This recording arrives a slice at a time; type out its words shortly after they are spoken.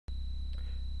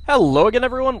Hello again,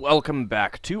 everyone. Welcome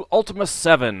back to Ultima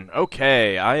VII.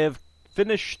 Okay, I have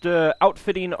finished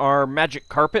outfitting our magic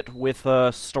carpet with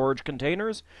storage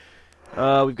containers.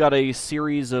 We've got a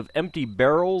series of empty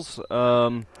barrels,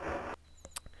 two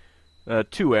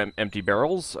empty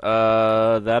barrels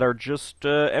that are just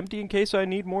empty in case I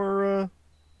need more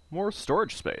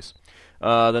storage space.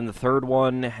 Then the third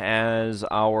one has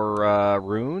our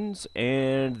runes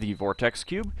and the vortex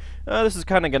cube. This is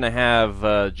kind of going to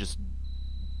have just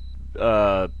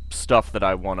stuff that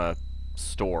I want to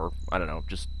store. I don't know,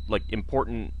 just like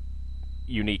important,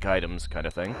 unique items kind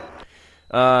of thing.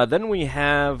 Then we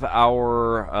have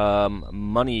our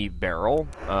money barrel.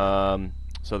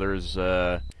 So there's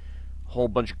a whole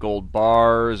bunch of gold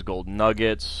bars, gold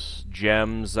nuggets,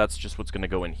 gems. That's just what's going to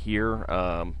go in here.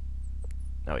 Oh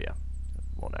yeah,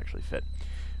 won't actually fit.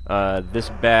 This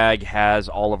bag has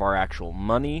all of our actual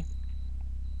money.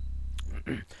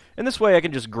 And this way I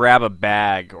can just grab a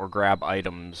bag or grab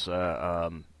items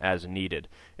as needed.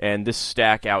 And this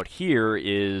stack out here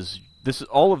is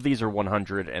all of these are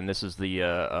 100, and this is the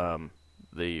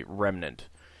remnant.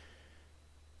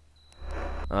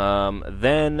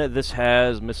 Then this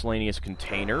has miscellaneous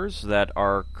containers that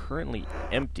are currently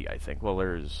empty, I think. Well,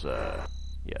 there's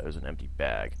there's an empty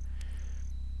bag.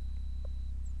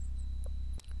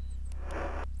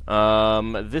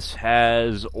 This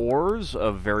has ores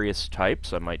of various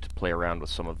types. I might play around with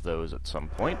some of those at some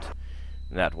point.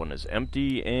 That one is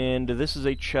empty, and this is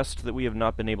a chest that we have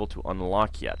not been able to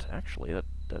unlock yet. Actually, that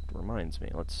reminds me.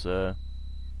 Let's, Can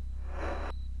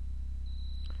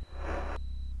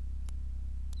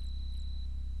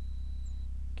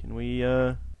we,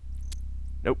 Nope.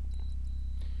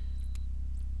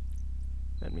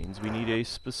 That means we need a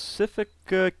specific,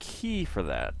 key for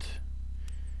that.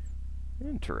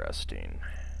 Interesting.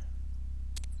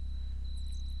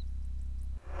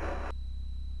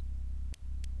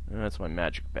 That's my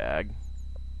magic bag.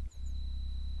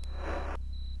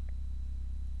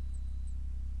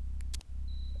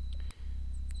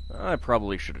 I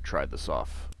probably should have tried this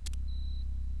off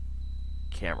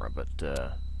camera, but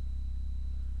got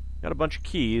a bunch of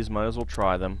keys, might as well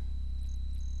try them.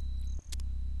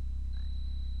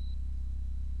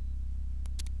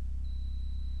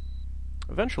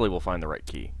 Eventually we'll find the right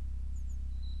key.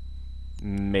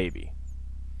 Maybe.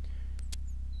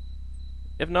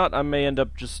 If not, I may end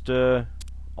up just Alt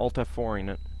F4ing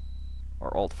it.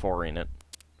 Or Alt 4ing it.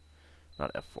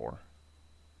 Not F4.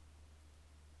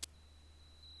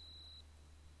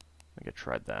 I think I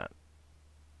tried that.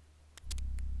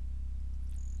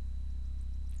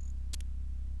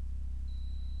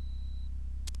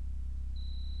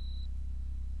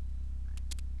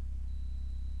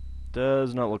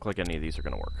 Does not look like any of these are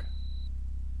going to work.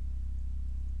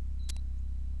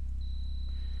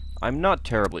 I'm not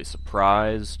terribly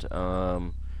surprised.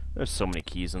 There's so many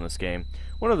keys in this game.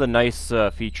 One of the nice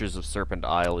features of Serpent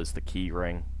Isle is the key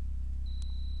ring.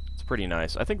 It's pretty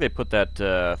nice. I think they put that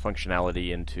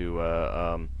functionality into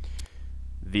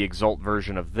the Exalt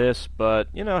version of this, but,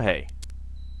 you know, hey.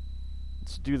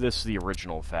 Let's do this the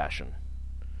original fashion.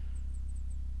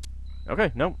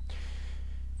 Okay, no.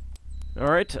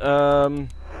 Alright,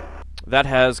 that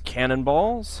has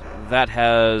cannonballs, that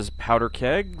has powder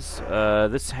kegs,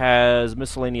 this has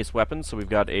miscellaneous weapons, so we've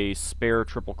got a spare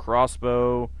triple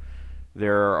crossbow,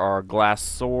 there are glass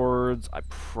swords. I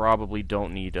probably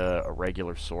don't need a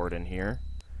regular sword in here.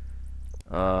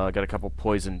 Got a couple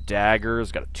poison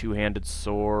daggers, got a two-handed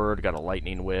sword, got a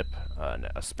lightning whip,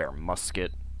 a spare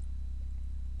musket.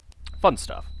 Fun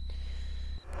stuff.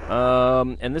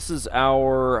 And this is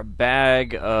our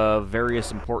bag of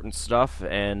various important stuff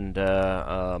and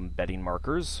betting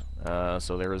markers.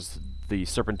 So there's the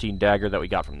serpentine dagger that we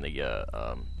got from the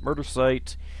murder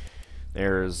site.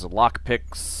 There's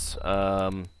lockpicks.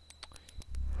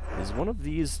 Is one of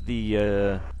these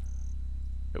the...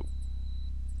 Oh.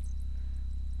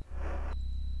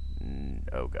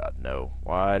 Oh god, no.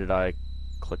 Why did I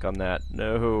click on that?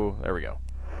 No. There we go.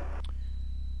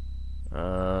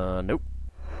 Nope.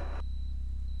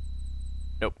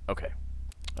 Nope, okay.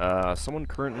 Someone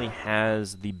currently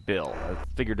has the bill. I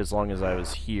figured as long as I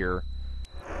was here...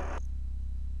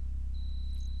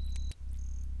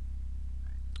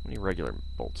 How many regular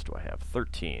bolts do I have?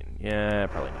 13. Yeah, I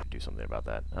probably need to do something about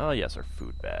that. Oh, yes, our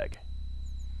food bag.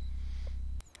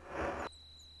 I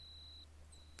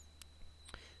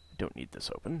don't need this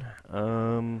open.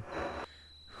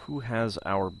 Who has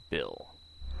our bill?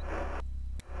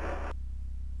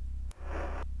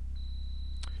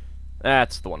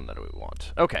 That's the one that we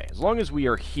want. Okay, as long as we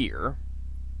are here...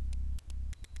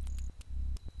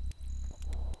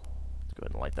 Let's go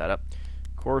ahead and light that up.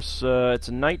 Of course, it's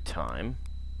nighttime.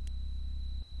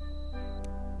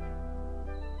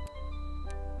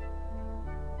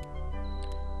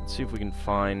 Let's see if we can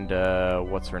find,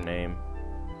 what's her name?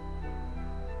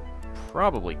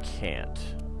 Probably can't.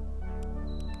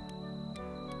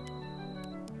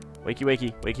 Wakey,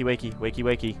 wakey, wakey, wakey, wakey,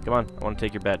 wakey. Come on, I want to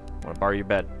take your bed. I want to borrow your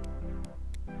bed.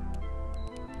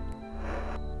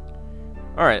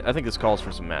 Alright, I think this calls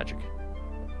for some magic.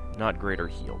 Not greater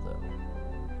heal, though.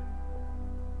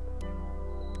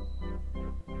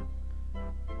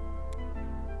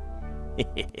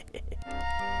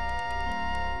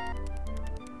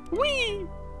 Whee!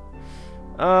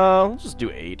 Let's just do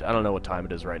 8. I don't know what time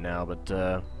it is right now,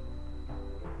 but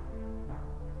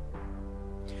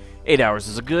 8 hours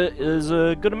is a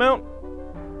good amount.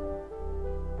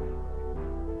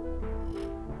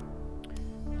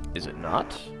 Is it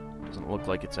not? Doesn't look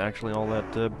like it's actually all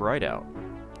that bright out.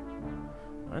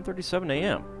 9:37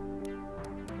 a.m.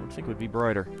 I would think it would be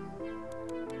brighter.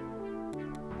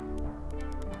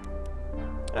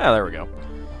 Ah, there we go.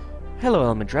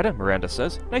 Hello, Elmandretta, Miranda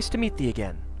says. Nice to meet thee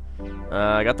again.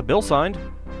 I got the bill signed.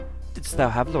 Didst thou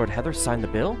have Lord Heather sign the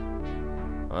bill?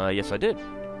 Yes I did.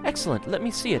 Excellent, let me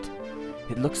see it.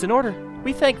 It looks in order.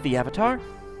 We thank thee, Avatar.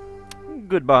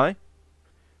 Goodbye.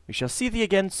 We shall see thee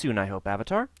again soon, I hope,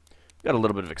 Avatar. Got a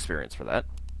little bit of experience for that.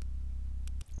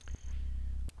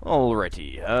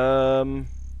 Alrighty,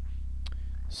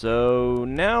 so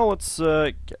now let's,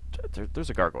 there's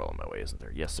a gargoyle in my way, isn't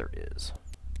there? Yes, there is.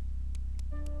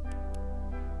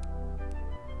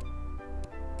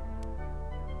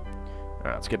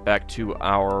 Alright, let's get back to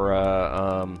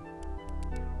our,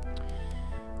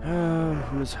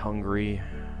 who's hungry?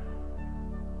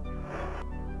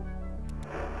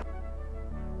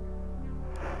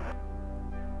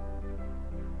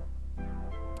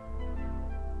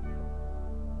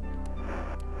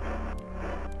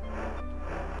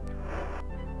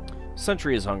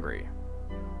 Sentry is hungry.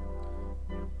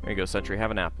 There you go, Sentry. Have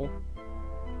an apple.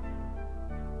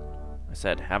 I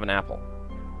said, have an apple.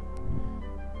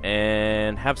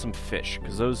 And have some fish,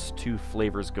 because those two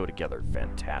flavors go together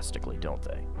fantastically, don't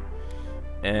they?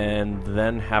 And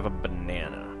then have a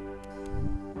banana.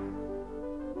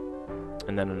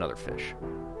 And then another fish.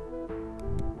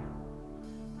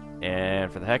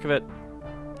 And for the heck of it,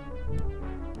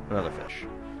 another fish.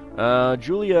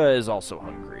 Julia is also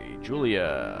hungry.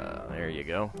 Julia, there you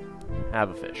go.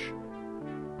 Have a fish.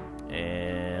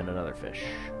 And another fish.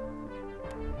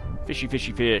 Fishy,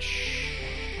 fishy, fish.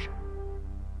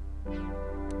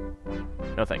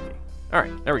 No thank you.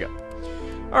 Alright, there we go.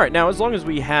 Alright, now as long as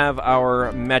we have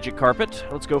our magic carpet,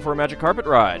 let's go for a magic carpet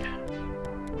ride.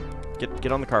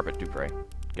 Get on the carpet, Dupre.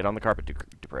 Get on the carpet,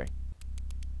 Dupre.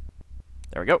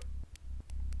 There we go.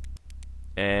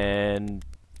 And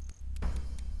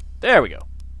there we go.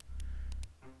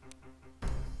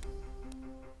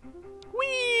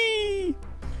 Whee!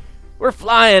 We're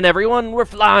flying, everyone! We're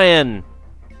flying!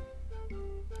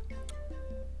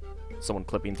 Someone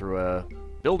clipping through a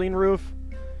building roof.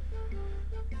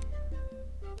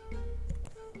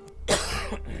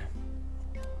 I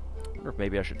wonder if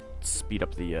maybe I should speed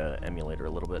up the emulator a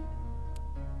little bit.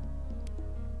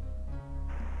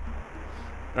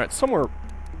 Alright, somewhere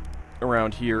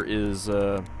around here is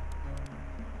an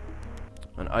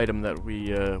item that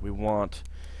we want.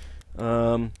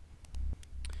 Let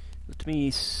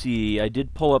me see. I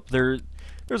did pull up there's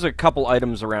a couple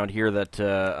items around here that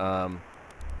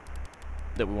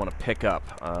that we want to pick up.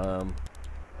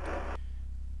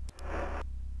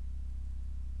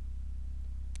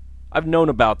 I've known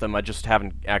about them. I just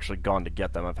haven't actually gone to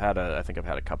get them. I think I've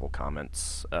had a couple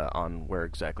comments on where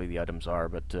exactly the items are,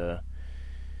 but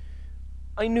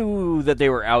I knew that they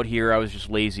were out here. I was just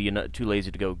lazy and too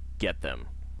lazy to go get them.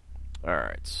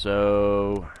 Alright,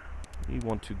 so we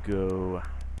want to go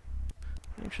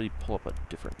actually pull up a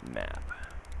different map.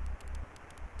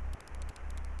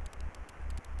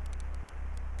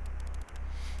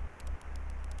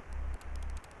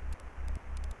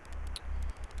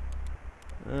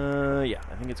 Yeah,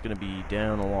 I think it's going to be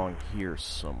down along here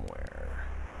somewhere.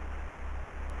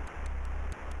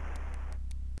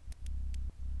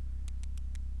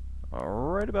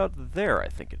 Right about there, I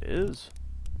think it is.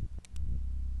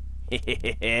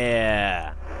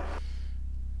 Yeah.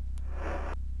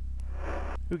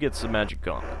 Who gets the magic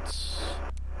gauntlets?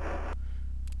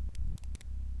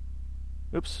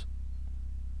 Oops.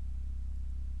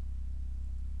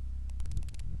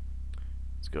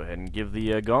 Let's go ahead and give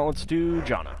the gauntlets to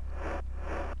Jana.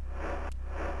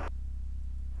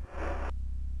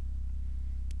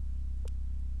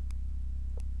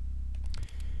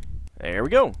 There we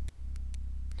go.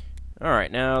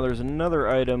 Alright, now there's another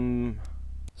item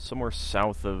somewhere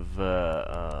south of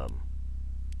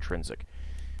Trinsic.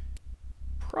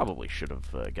 Probably should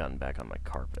have gotten back on my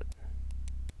carpet.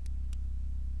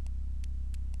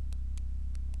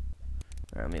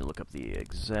 Alright, let me look up the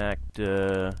exact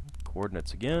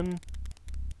coordinates again.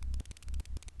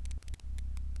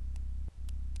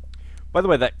 By the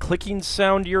way, that clicking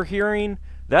sound you're hearing,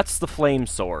 that's the flame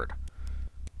sword.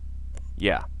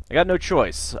 Yeah, I got no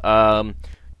choice.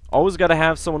 Always got to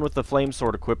have someone with the flame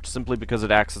sword equipped simply because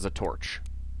it acts as a torch.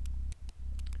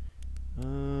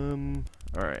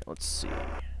 Alright, let's see.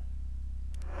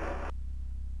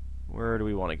 Where do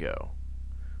we want to go?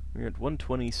 We're at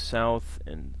 120 south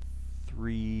and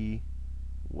 3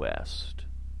 west.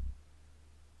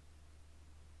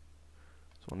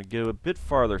 So I want to go a bit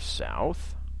farther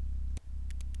south.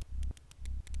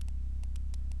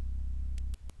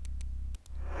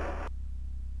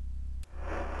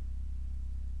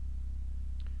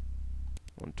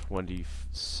 One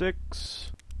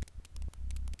 26.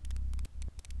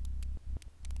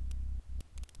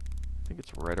 I think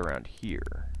it's right around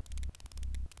here.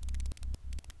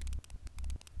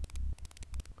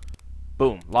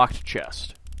 Boom, locked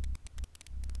chest.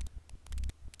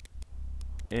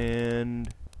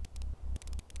 And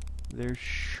there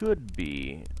should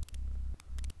be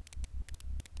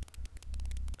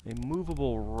a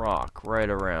movable rock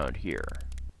right around here.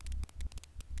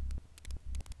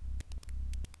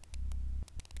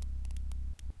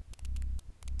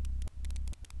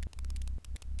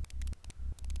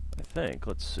 I think,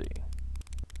 let's see.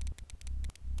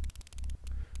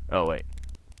 Oh, wait.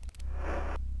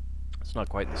 It's not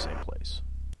quite in the same place.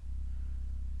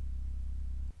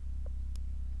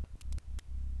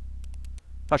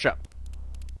 Hush up.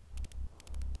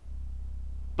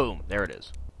 Boom, there it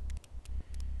is.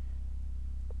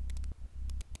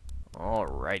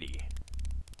 Alrighty.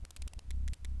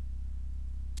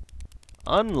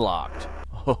 Unlocked.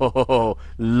 Oh,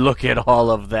 look at all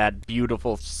of that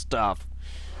beautiful stuff.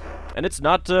 And it's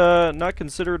not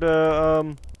considered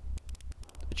a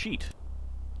cheat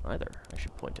either, I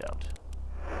should point out.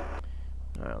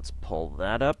 Alright, let's pull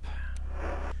that up.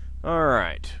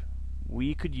 Alright.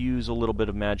 We could use a little bit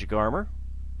of magic armor.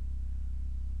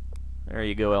 There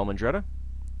you go, Elmandretta.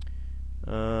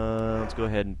 Let's go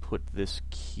ahead and put this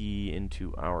key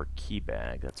into our key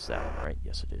bag. That's that one, right?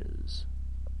 Yes, it is.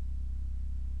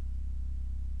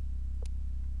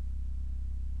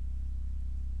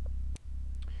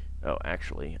 Oh,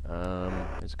 actually,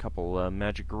 there's a couple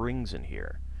magic rings in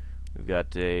here. We've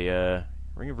got a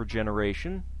ring of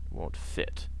regeneration. Won't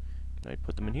fit. Can I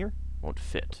put them in here? Won't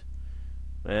fit.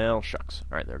 Well, shucks.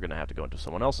 Alright, they're going to have to go into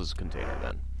someone else's container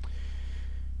then.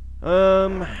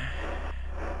 Oh,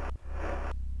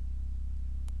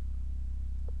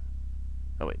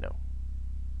 wait, no.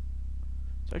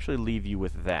 Let's actually leave you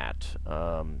with that,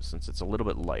 since it's a little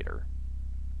bit lighter.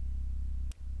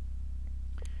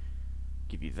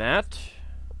 Give you that.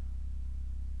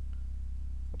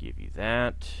 Give you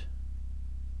that.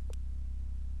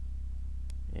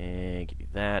 And give you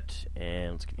that.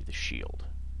 And let's give you the shield.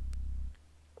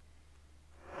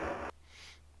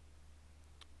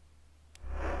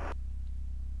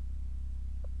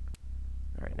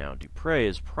 Alright, now Dupre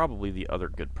is probably the other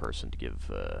good person to give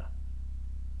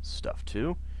stuff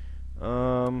to.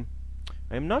 I'm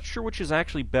not sure which is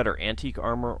actually better, antique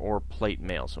armor or plate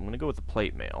mail, so I'm going to go with the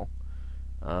plate mail.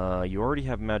 You already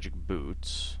have magic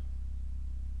boots.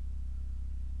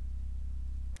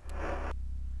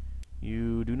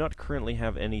 You do not currently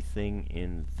have anything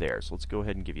in there, so let's go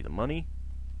ahead and give you the money.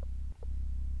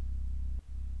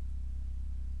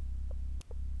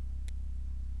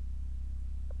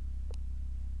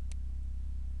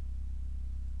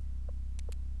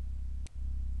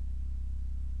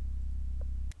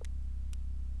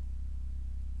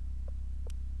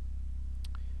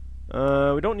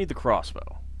 We don't need the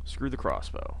crossbow. Screw the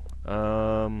crossbow.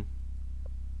 You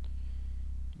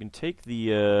can take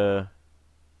the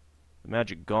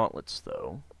magic gauntlets,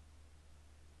 though.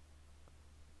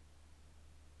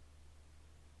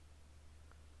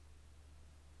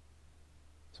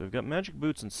 So we've got magic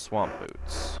boots and swamp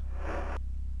boots.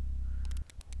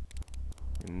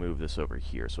 Move this over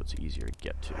here so it's easier to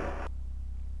get to.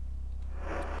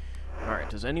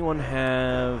 Alright, does anyone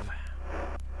have...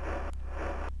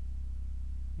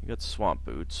 You got swamp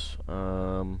boots. Go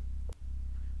ahead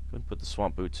and put the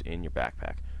swamp boots in your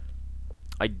backpack.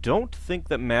 I don't think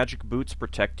that magic boots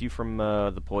protect you from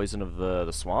the poison of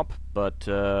the swamp, but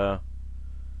so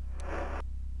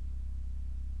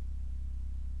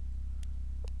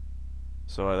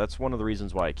that's one of the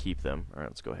reasons why I keep them. Alright,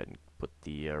 let's go ahead and put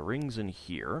the rings in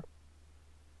here.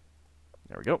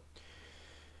 There we go.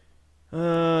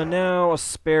 Now a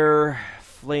spare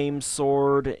flame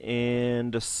sword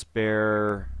and a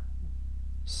spare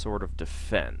sword of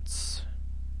defense.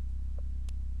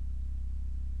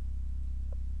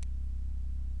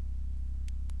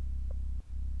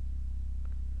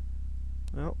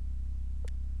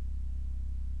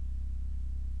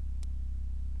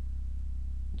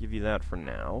 give you that for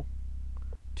now.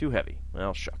 Too heavy.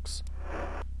 Well, shucks.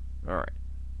 Alright.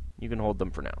 You can hold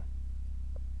them for now.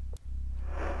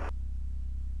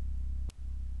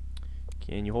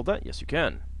 Can you hold that? Yes, you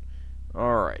can.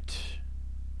 Alright.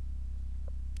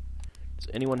 Does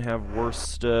anyone have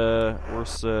worse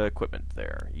equipment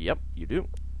there? Yep, you do.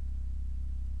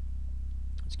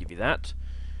 Let's give you that.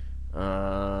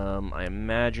 I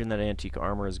imagine that antique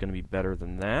armor is going to be better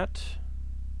than that.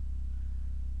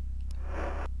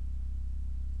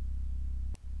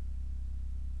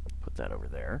 Put that over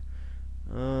there.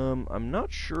 I'm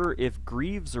not sure if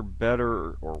greaves are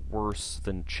better or worse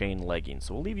than chain leggings,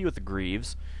 so we'll leave you with the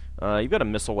greaves. You've got a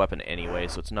missile weapon anyway,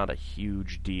 so it's not a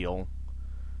huge deal.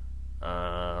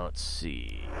 Let's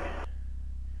see.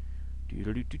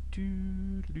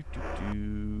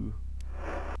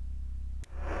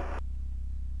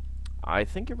 I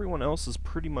think everyone else is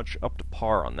pretty much up to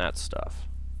par on that stuff.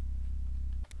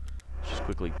 Let's just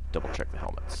quickly double check the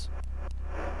helmets.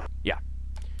 Yeah.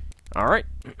 Alright.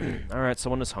 Alright,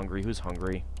 someone is hungry. Who's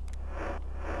hungry?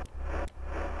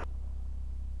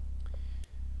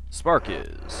 Spark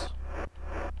is.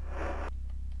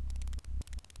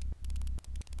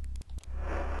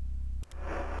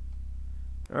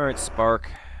 Alright, Spark.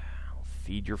 I'll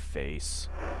feed your face.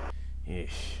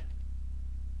 Eesh.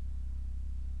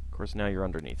 Of course, now you're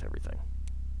underneath everything.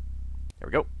 There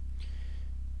we go.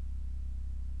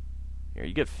 Here,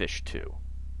 you get fish, too.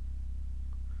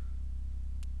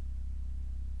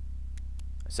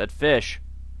 I said fish.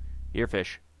 Here,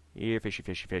 fish. Here, fishy,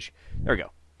 fishy, fish. There we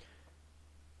go.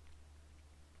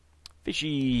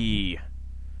 Fishy.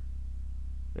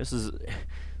 This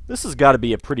has got to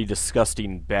be a pretty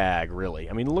disgusting bag, really.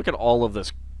 I mean, look at all of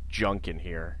this junk in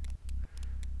here.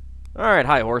 Alright,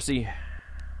 hi, horsey.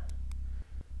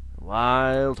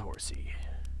 Wild horsey.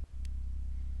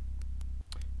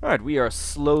 Alright, we are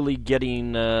slowly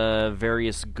getting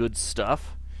various good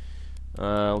stuff.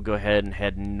 We'll go ahead and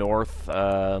head north,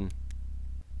 back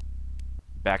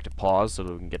to pause so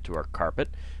that we can get to our carpet.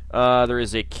 There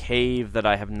is a cave that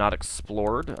I have not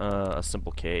explored, a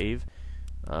simple cave.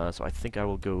 So I think I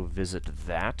will go visit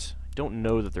that. I don't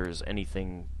know that there's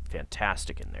anything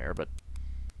fantastic in there, but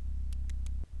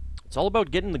it's all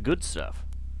about getting the good stuff.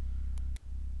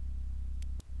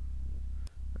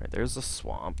 Alright, there's a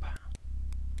swamp.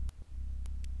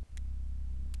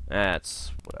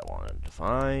 That's what I wanted to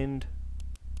find.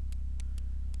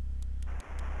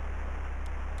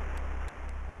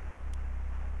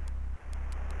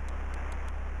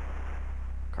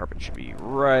 Carpet should be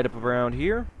right up around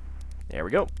here. There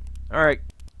we go. Alright.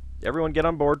 Everyone get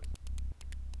on board.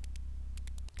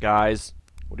 Guys,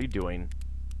 what are you doing?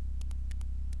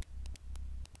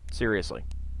 Seriously.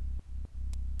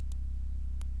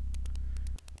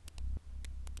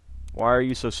 Why are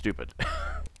you so stupid?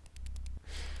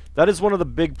 That is one of the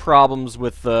big problems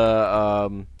with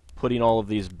putting all of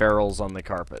these barrels on the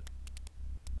carpet.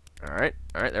 Alright,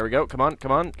 alright, there we go. Come on,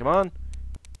 come on, come on.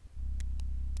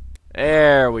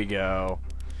 There we go.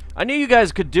 I knew you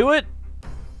guys could do it!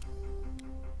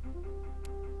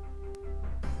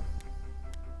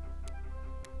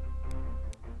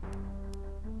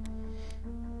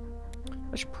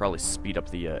 I should probably speed up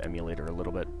the emulator a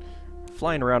little bit.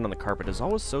 Flying around on the carpet is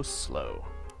always so slow.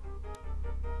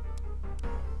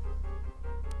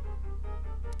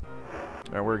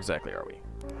 Alright, where exactly are we?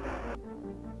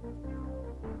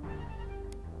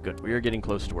 Good, we are getting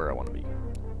close to where I want to be.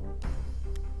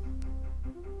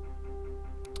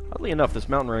 Oddly enough, this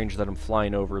mountain range that I'm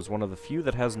flying over is one of the few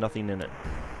that has nothing in it.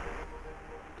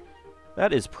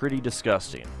 That is pretty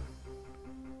disgusting.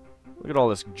 Look at all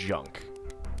this junk.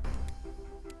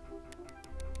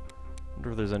 I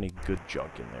wonder if there's any good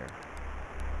junk in there.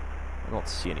 I don't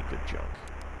see any good junk.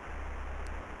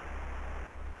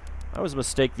 I always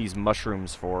mistake these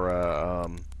mushrooms for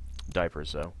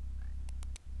diapers, though.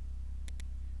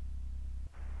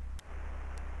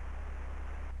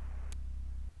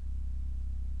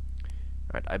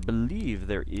 Alright, I believe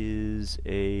there is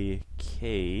a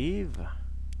cave.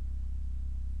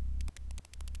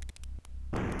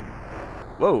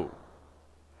 Whoa!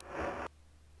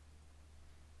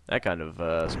 That kind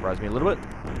of surprised me a little bit.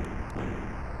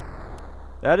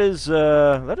 That is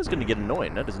going to get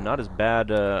annoying. That is not as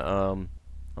bad on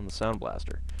the Sound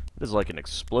Blaster. It is like an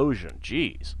explosion.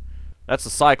 Jeez. That's the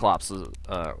cyclops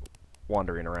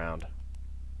wandering around.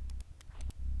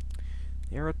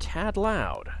 They're a tad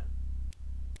loud.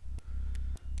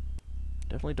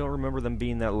 Definitely don't remember them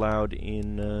being that loud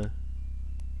in where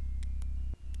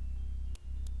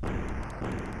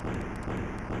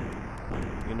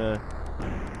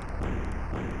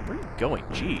are you going?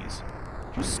 Jeez.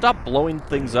 Would you stop blowing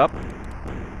things up?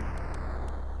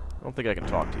 I don't think I can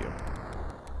talk to you.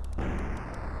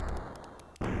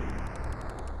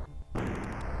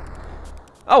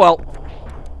 Oh well.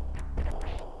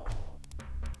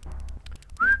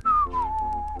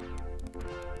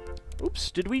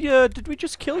 Oops, did we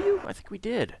just kill you? I think we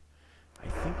did. I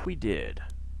think we did.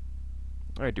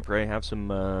 Alright, Dupre, have some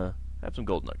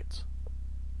gold nuggets.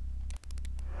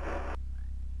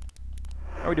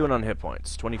 How are we doing on hit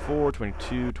points? 24,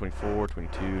 22, 24,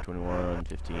 22, 21,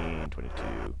 15,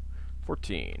 22,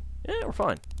 14. Yeah, we're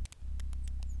fine.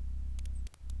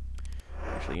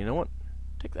 Actually, you know what?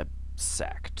 Take that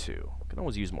sack, too. Can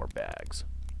always use more bags.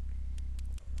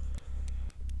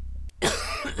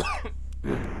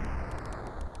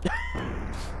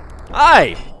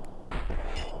 Hi!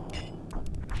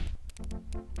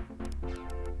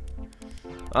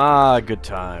 Ah, good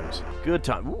times. Good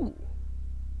time. Ooh.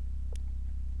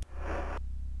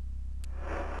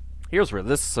 Here's where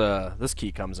this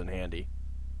key comes in handy.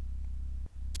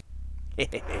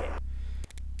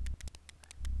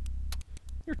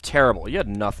 You're terrible. You had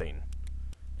nothing.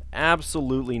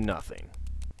 Absolutely nothing.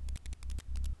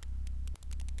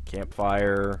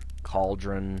 Campfire,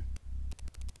 cauldron.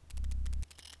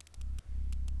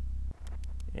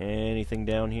 Anything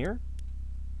down here?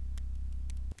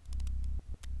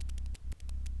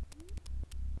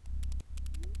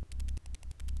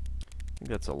 I think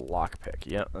that's a lockpick.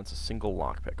 Yeah, that's a single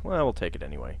lockpick. Well, we'll take it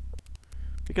anyway.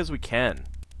 Because we can.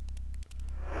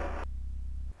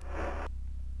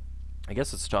 I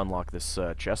guess it's to unlock this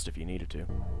chest if you needed to.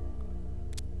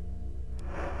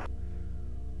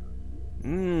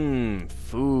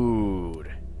 Food.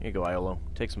 Here you go, Iolo.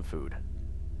 Take some food.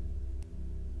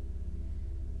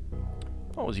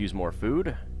 Always use more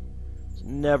food. It's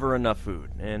never enough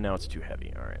food. And now it's too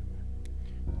heavy. Alright.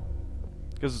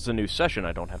 Because it's a new session,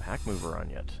 I don't have Hack Mover on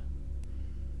yet.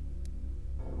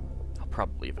 I'll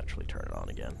probably eventually turn it on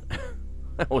again.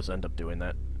 I always end up doing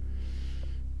that.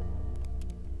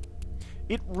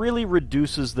 It really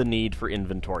reduces the need for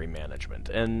inventory management,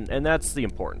 and that's the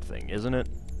important thing, isn't it?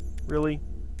 Really?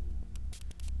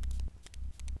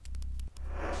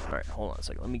 Alright, hold on a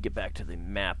second. Let me get back to the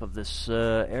map of this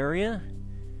area.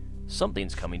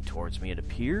 Something's coming towards me, it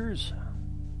appears.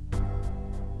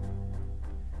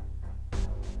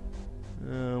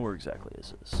 Where exactly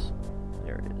is this?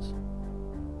 There it is.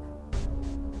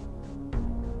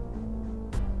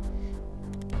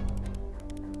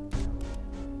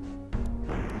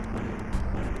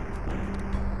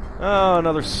 Oh,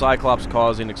 another cyclops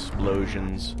causing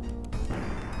explosions.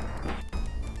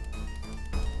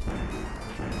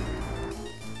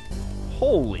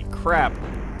 Holy crap.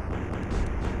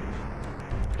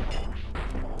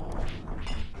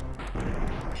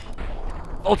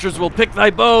 Vultures will pick thy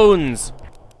bones!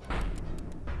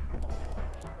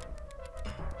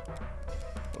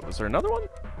 Was there another one?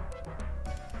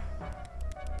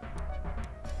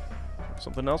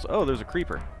 Something else? Oh, there's a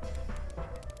creeper.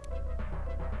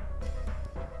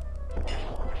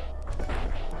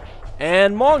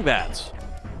 And mongbats.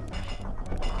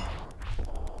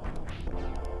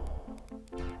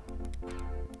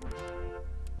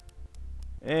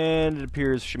 And it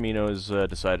appears Shimino has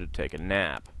decided to take a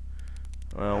nap.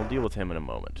 Well, we'll deal with him in a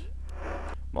moment.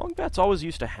 Mongbats always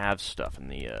used to have stuff in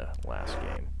the last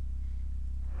game.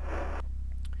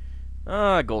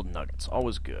 Golden nuggets.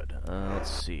 Always good.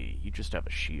 Let's see. You just have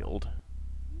a shield.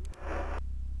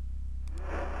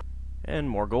 And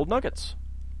more gold nuggets.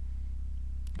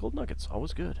 Gold nuggets.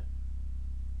 Always good.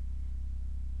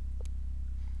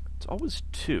 It's always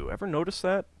 2. Ever notice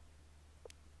that?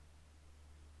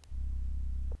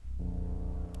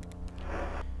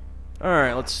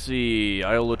 Alright, let's see.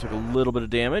 Iolo took a little bit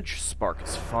of damage. Spark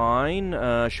is fine.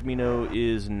 Shimino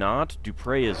is not.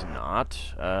 Dupre is not.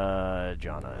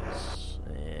 Jana is...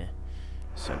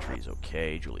 Sentry is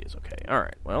okay. Julie is okay.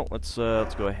 Alright, well, let's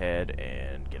go ahead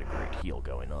and get a great heal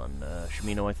going on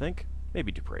Shimino, I think.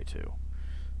 Maybe Dupre, too.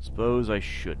 Suppose I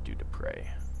should do Dupre.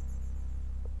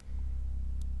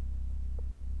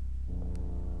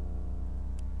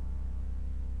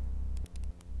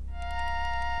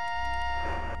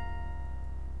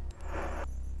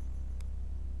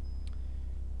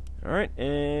 Alright,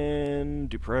 and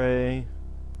Dupre.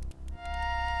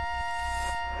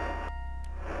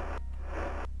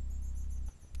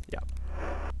 Yeah.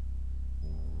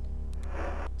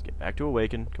 Let's get back to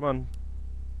Awaken. Come on.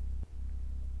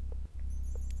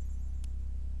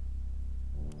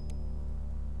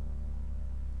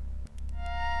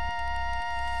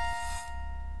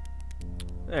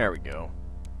 There we go.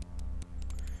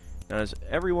 Now, does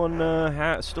everyone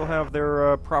still have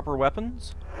their proper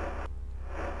weapons?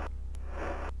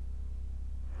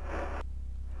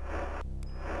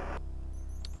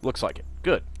 Looks like it.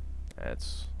 Good.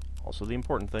 That's also the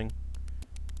important thing.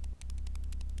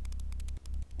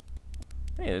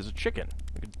 Hey, there's a chicken.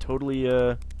 We could totally,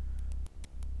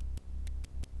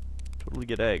 totally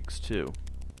get eggs, too.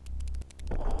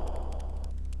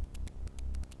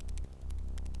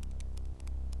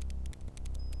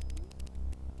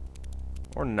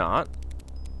 Or not.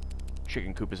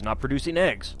 Chicken coop is not producing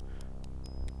eggs.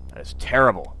 That is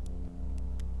terrible.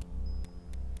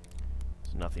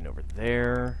 There's nothing over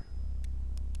there.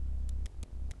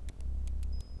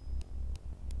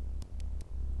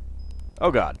 Oh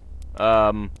god.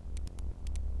 Glad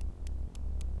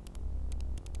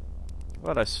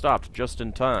I stopped just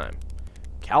in time.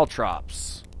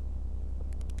 Caltrops.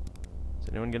 Is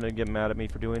anyone gonna get mad at me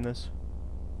for doing this?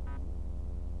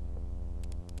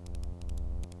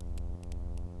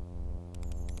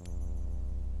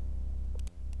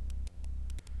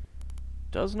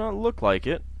 Does not look like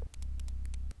it.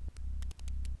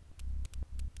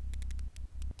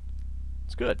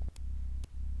 It's good.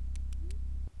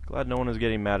 Glad no one is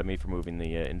getting mad at me for moving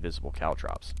the invisible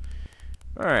caltrops.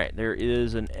 Alright, there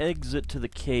is an exit to the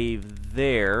cave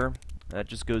there. That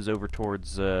just goes over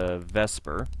towards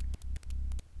Vesper.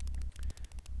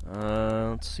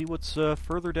 Let's see what's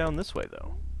further down this way,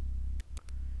 though.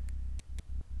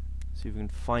 See if we can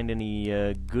find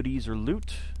any goodies or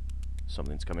loot.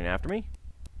 Something's coming after me.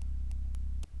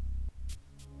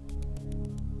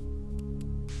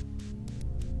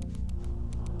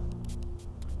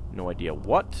 No idea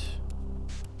what.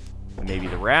 Maybe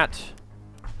the rat.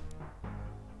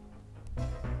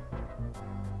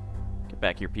 Get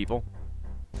back here, people.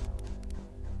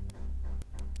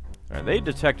 Alright, they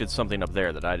detected something up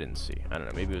there that I didn't see. I don't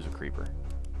know, maybe it was a creeper.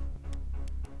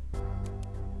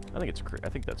 I think it's a I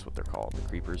think that's what they're called, the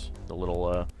creepers. The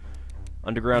little,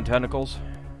 underground tentacles.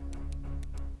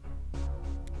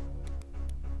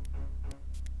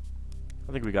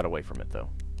 I think we got away from it, though.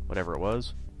 Whatever it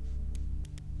was.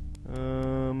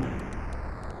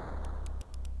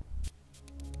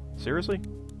 Seriously?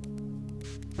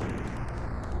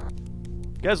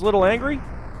 You guys a little angry?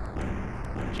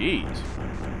 Jeez.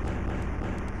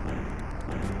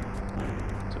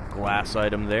 It's a glass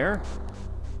item there.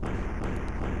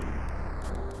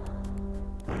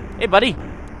 Hey, buddy!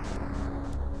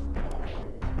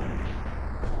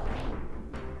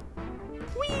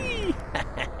 Whee!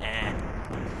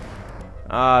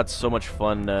 Ah, it's so much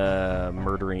fun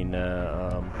murdering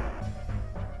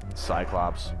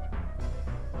Cyclops.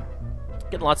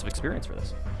 Getting lots of experience for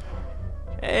this.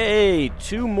 Hey,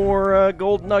 2 more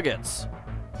gold nuggets.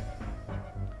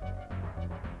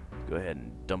 Go ahead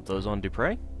and dump those on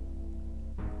Dupre.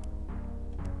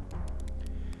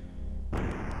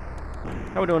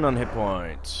 How we doing on hit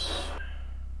points?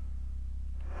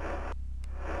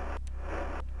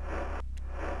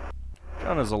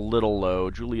 John is a little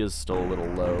low. Julia's still a little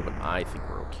low, but I think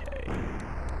we're okay.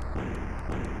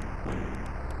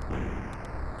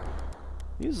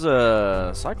 These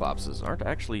Cyclopses aren't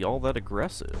actually all that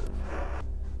aggressive.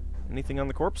 Anything on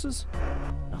the corpses?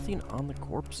 Nothing on the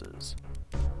corpses.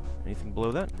 Anything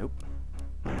below that? Nope.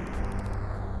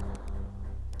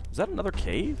 Is that another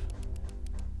cave?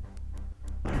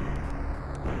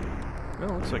 No,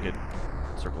 looks like it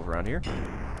circles around here.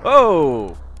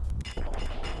 Oh!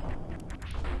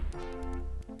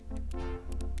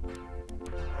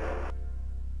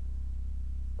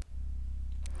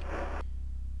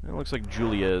 It looks like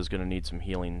Julia is going to need some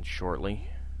healing shortly.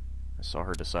 I saw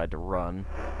her decide to run.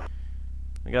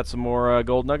 I got some more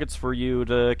gold nuggets for you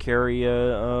to carry,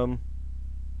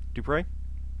 Dupre.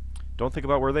 Don't think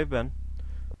about where they've been.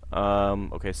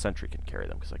 Okay, Sentry can carry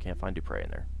them, because I can't find Dupre in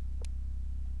there.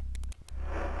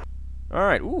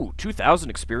 Alright, ooh, 2,000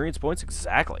 experience points,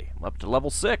 exactly. I'm up to level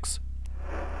 6.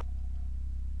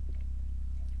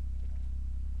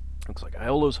 Looks like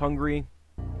Iolo's hungry.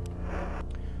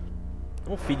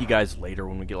 We'll feed you guys later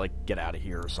when we get out of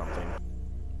here or something.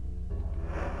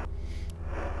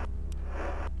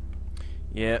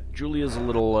 Yeah, Julia's a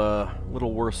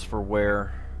little worse for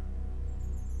wear.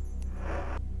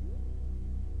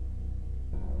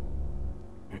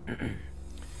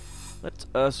 Let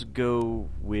us go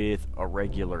with a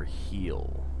regular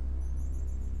heal.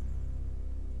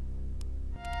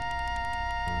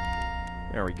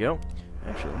 There we go.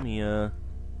 Actually, let me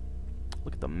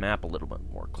look at the map a little bit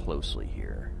more closely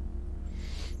here.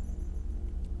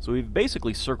 So we've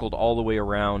basically circled all the way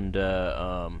around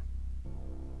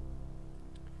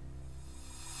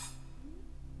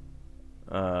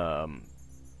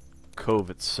Cove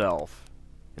itself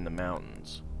in the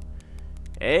mountains.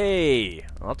 Hey!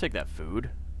 I'll take that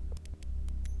food.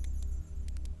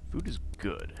 Food is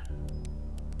good.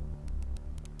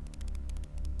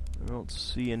 I don't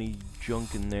see any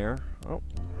junk in there. Oh.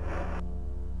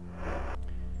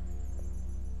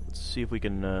 Let's see if we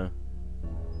can,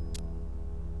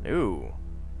 Ooh.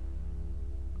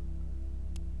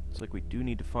 Looks like we do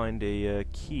need to find a,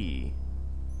 key.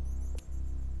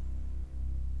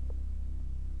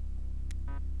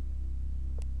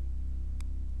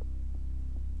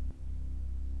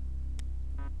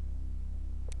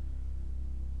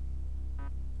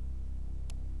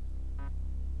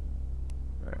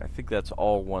 Alright, I think that's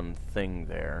all one thing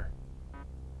there.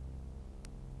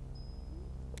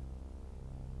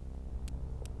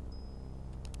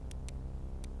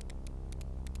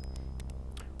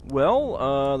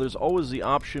 Well, there's always the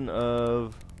option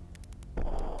of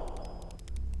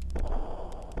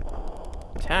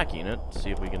attacking it. See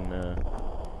if we can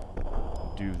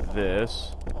do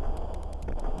this.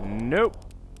 Nope.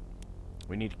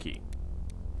 We need a key.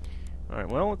 Alright,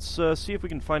 well, let's see if we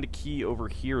can find a key over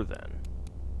here then.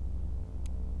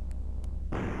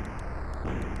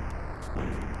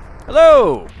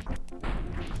 Hello!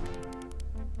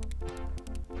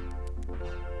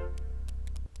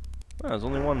 Oh, there's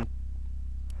only one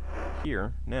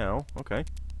here now. Okay.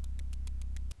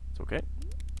 It's okay.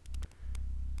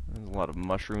 There's a lot of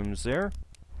mushrooms there.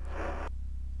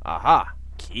 Aha!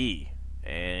 Key.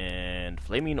 And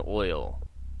flaming oil.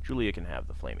 Julia can have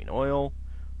the flaming oil.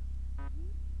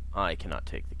 I cannot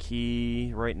take the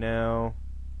key right now.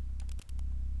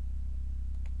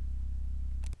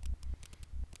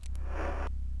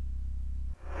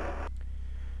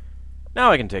 Now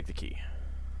I can take the key.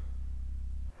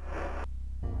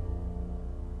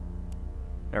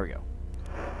 There we go.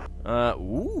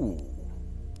 Ooh.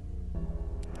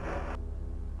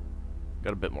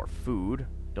 Got a bit more food.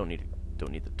 Don't need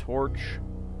the torch.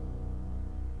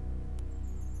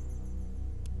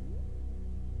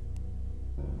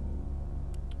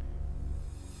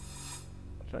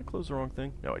 Did I close the wrong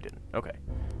thing? No, I didn't. Okay.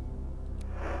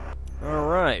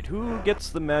 Alright, who gets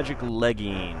the magic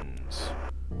leggings?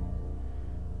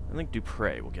 I think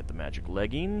Dupre will get the magic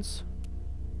leggings.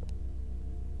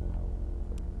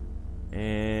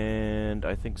 And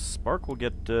I think Spark will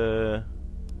get, ditch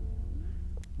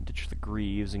the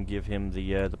greaves and give him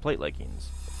the plate leggings.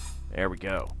 There we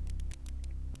go.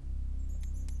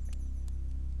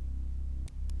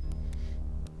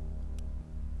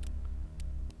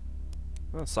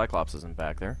 Well, Cyclops isn't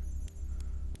back there.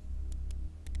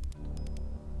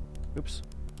 Oops.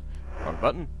 Wrong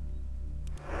button.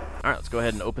 Alright, let's go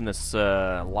ahead and open this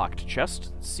locked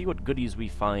chest. See what goodies we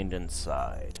find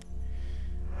inside.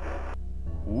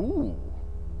 Ooh.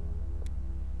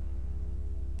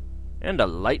 And a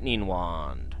lightning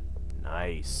wand.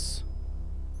 Nice.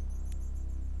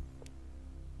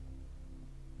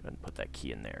 Go ahead and put that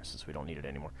key in there since we don't need it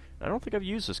anymore. I don't think I've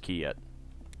used this key yet.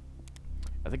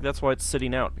 I think that's why it's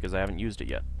sitting out, because I haven't used it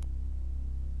yet.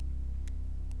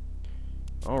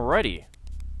 Alrighty.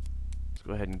 Let's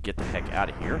go ahead and get the heck out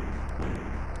of here.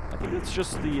 I think it's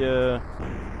just the,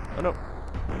 oh no.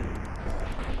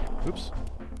 Oops.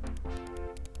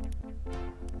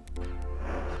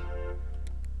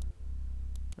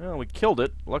 Well, we killed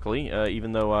it, luckily,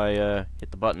 even though I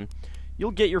hit the button. You'll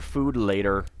get your food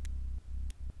later.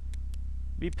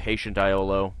 Be patient,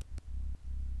 Iolo.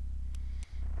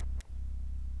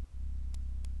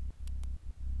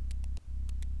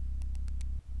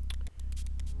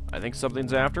 I think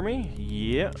something's after me.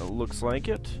 Yeah, it looks like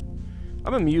it.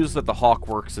 I'm amused that the hawk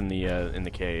works in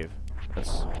the cave.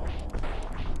 That's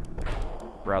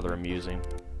rather amusing.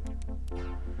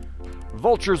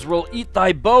 Vultures will eat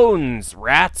thy bones,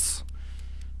 rats!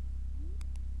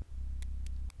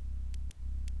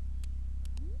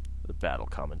 The battle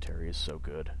commentary is so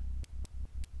good.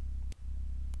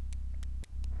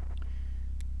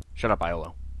 Shut up,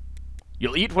 Iolo.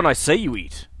 You'll eat when I say you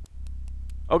eat.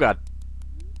 Oh god.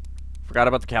 Forgot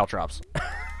about the caltrops.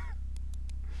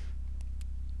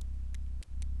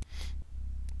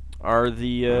 Are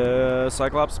the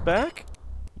Cyclops back?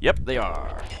 Yep, they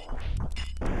are.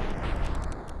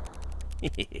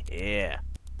 Yeah.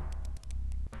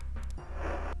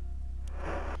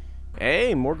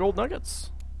 Hey, more gold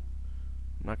nuggets.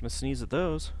 I'm not gonna sneeze at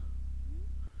those.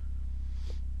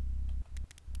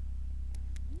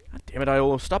 God damn it,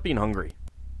 Iolo, stop being hungry.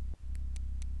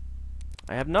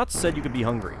 I have not said you could be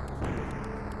hungry.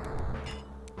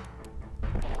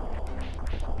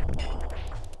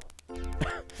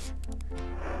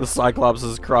 The Cyclops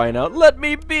is crying out, "Let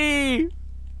me be!"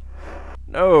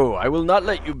 No, I will not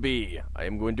let you be. I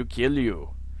am going to kill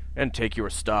you and take your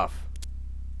stuff.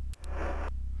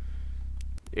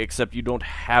 Except you don't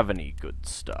have any good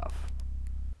stuff.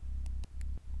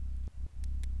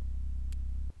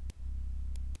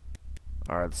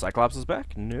 Are the cyclops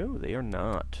back? No, they are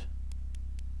not.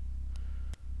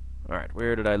 Alright,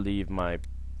 where did I leave my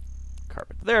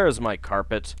carpet? There's my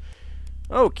carpet.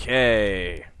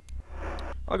 Okay.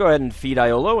 I'll go ahead and feed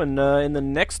Iolo, and in the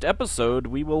next episode,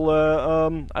 we will,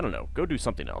 I don't know, go do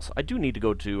something else. I do need to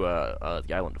go to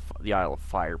the Isle of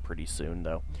Fire pretty soon,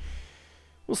 though.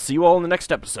 We'll see you all in the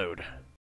next episode.